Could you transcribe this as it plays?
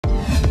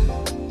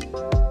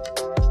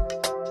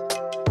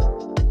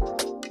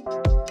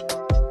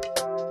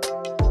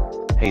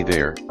Hey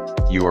there,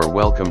 you are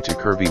welcome to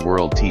Curvy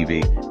World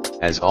TV.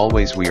 As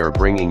always, we are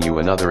bringing you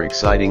another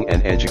exciting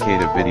and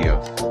educative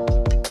video.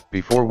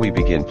 Before we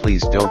begin,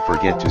 please don't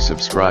forget to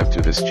subscribe to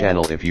this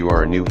channel if you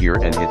are new here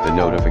and hit the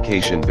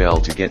notification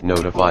bell to get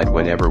notified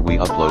whenever we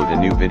upload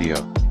a new video.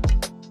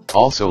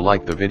 Also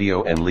like the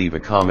video and leave a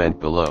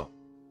comment below.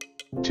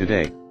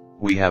 Today,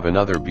 we have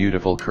another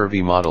beautiful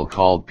curvy model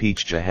called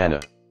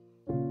Johana.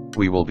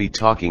 We will be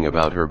talking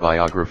about her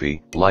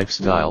biography,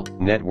 lifestyle,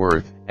 net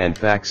worth, and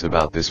facts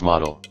about this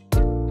model.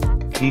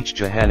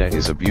 Johana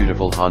is a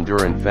beautiful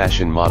Honduran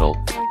fashion model,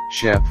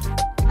 chef,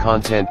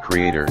 content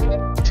creator,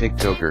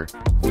 TikToker,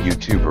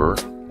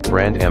 YouTuber,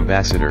 brand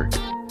ambassador,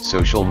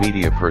 social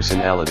media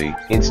personality,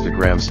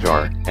 Instagram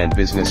star, and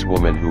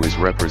businesswoman who is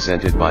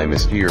represented by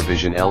Mr.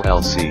 Vision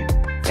LLC,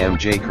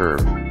 MJ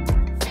Curve.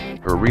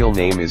 Her real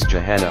name is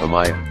Johana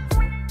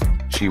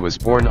Amaya. She was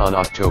born on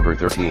October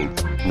 13,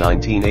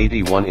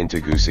 1981 in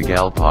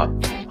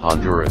Tegucigalpa,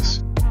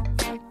 Honduras.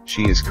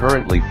 She is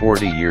currently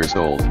 40 years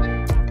old.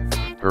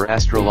 Her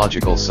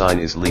astrological sign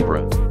is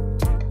Libra.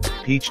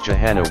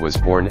 Johana was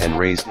born and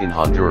raised in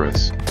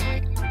Honduras.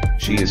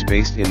 She is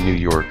based in New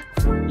York,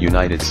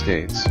 United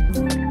States.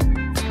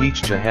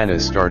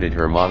 Johana started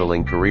her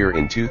modeling career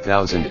in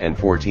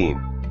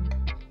 2014.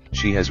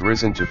 She has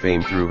risen to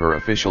fame through her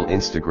official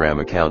Instagram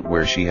account,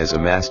 where she has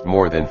amassed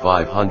more than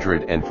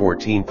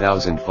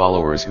 514,000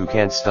 followers who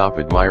can't stop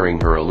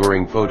admiring her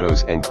alluring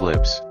photos and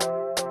clips.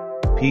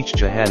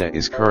 Johana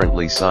is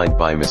currently signed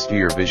by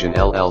Mr. Vision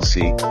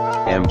LLC,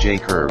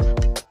 MJ Curve.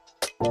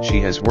 She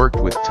has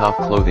worked with top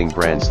clothing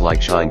brands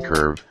like Shine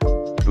Curve,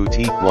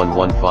 Boutique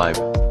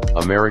 115,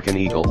 American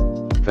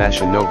Eagle,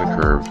 Fashion Nova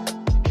Curve,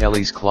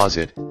 Kelly's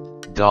Closet,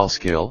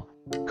 Dollskill,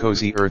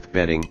 Cozy Earth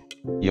Bedding,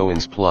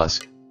 Yoans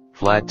Plus,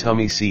 Flat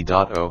Tummy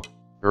C.O,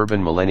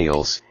 Urban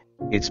Millennials,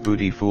 It's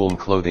Booty Foolm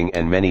Clothing,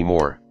 and many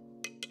more.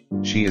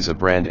 She is a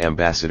brand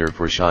ambassador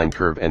for Shine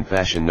Curve and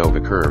Fashion Nova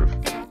Curve.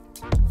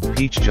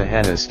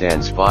 Johana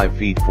stands 5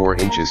 feet 4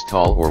 inches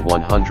tall or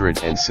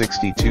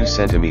 162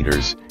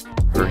 centimeters.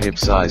 Her hip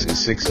size is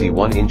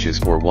 61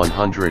 inches or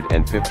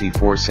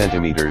 154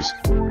 centimeters.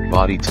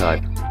 Body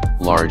type,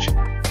 large.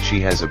 She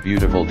has a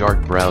beautiful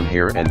dark brown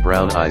hair and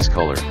brown eyes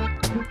color.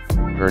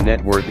 Her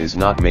net worth is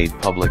not made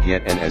public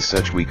yet, and as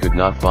such we could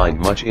not find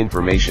much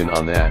information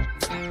on that.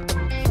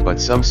 But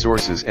some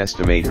sources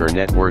estimate her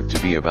net worth to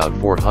be about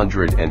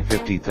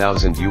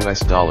 $450,000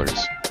 US.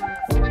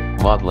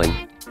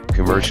 Modeling,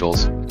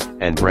 commercials,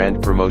 and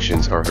brand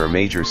promotions are her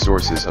major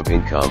sources of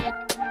income.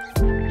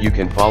 You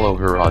can follow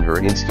her on her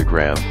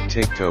Instagram,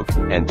 TikTok,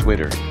 and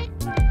Twitter.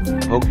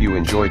 Hope you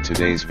enjoyed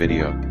today's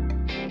video.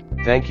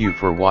 Thank you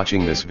for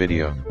watching this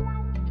video.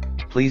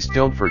 Please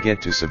don't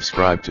forget to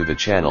subscribe to the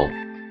channel,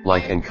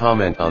 like and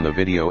comment on the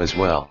video as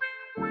well.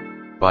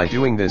 By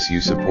doing this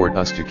you support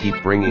us to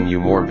keep bringing you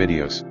more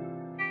videos.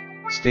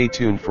 Stay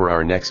tuned for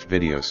our next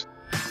videos.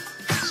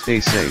 Stay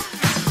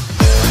safe.